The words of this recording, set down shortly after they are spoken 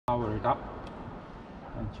it up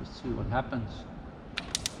and just see what happens.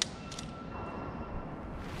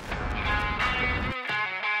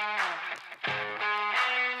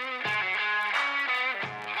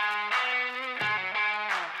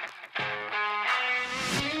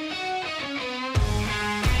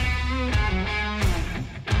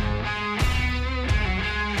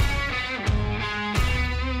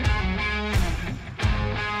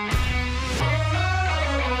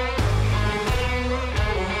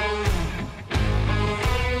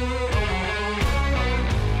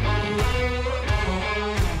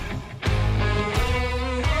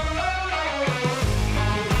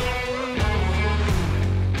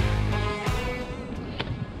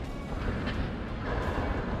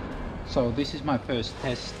 So this is my first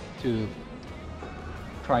test to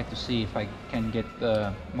try to see if I can get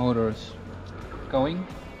the motors going.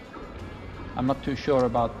 I'm not too sure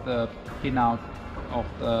about the pinout of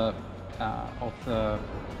the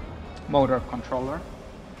motor controller,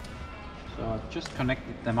 so I've just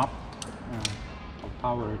connected them up. I'll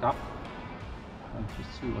power it up and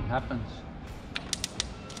just see what happens.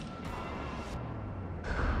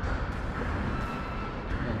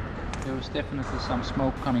 There was definitely some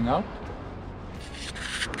smoke coming out.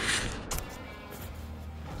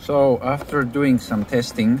 So after doing some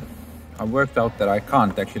testing, I worked out that I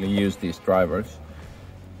can't actually use these drivers.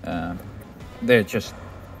 They just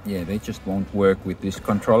won't work with this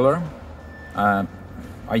controller.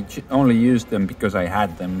 I only used them because I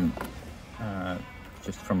had them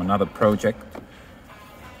just from another project.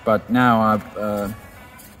 But now I've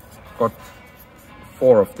got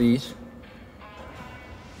 4 of these,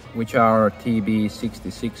 which are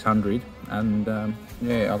TB6600, and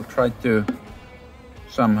yeah, I'll try to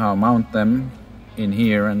somehow mount them in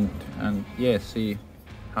here and yeah, see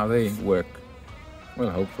how they work. Well,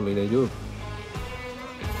 hopefully they do.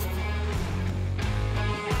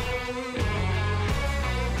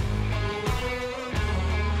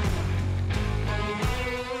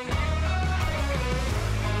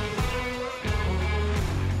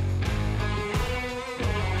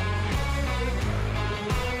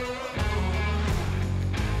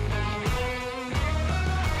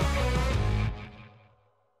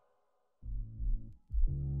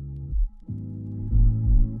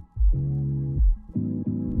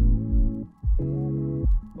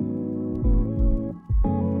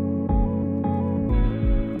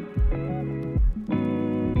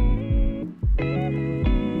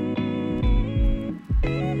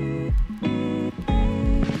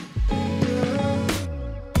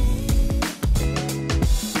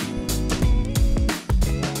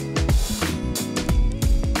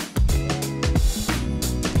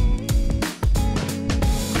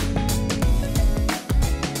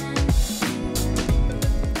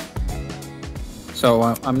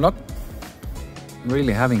 So I'm not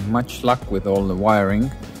really having much luck with all the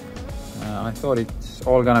wiring. I thought it's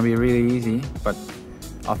all gonna be really easy, but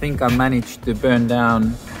I think I managed to burn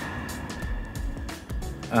down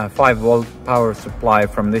a 5-volt power supply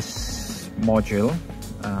from this module.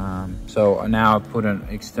 So now I put an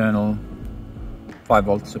external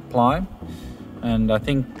 5-volt supply, and I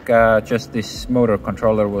think just this motor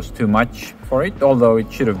controller was too much for it, although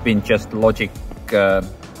it should have been just logic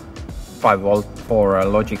 5-volt for a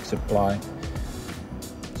logic supply.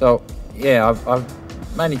 So yeah, I've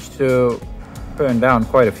managed to burn down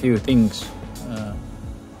quite a few things.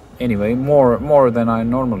 Anyway, more than I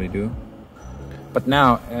normally do. But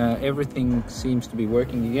now everything seems to be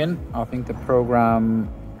working again. I think the program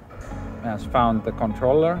has found the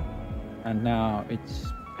controller, and now it's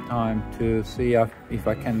time to see if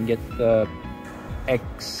I can get the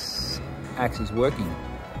X-axis working.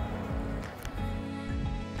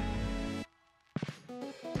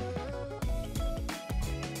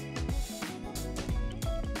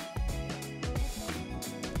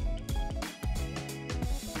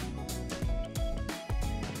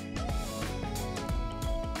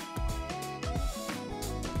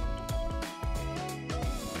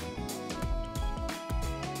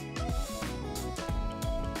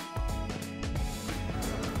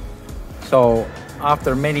 So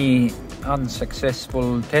after many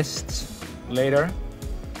unsuccessful tests later,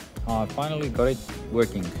 I finally got it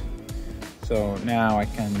working. So now I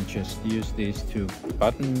can just use these 2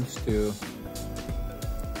 buttons to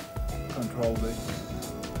control this,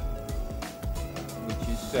 which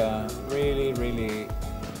is really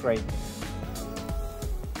great.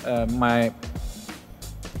 My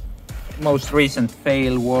most recent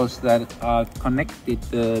fail was that I connected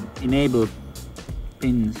the enable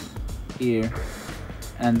pins here,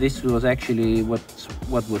 and this was actually what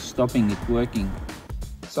was stopping it working.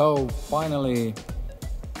 So finally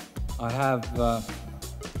I have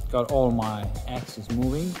got all my axes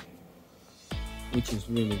moving, which is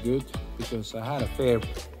really good because I had a fair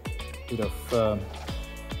bit of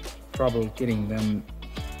trouble getting them,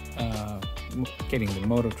 getting the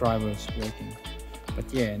motor drivers working.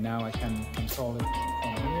 But yeah, now I can control it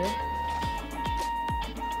from here.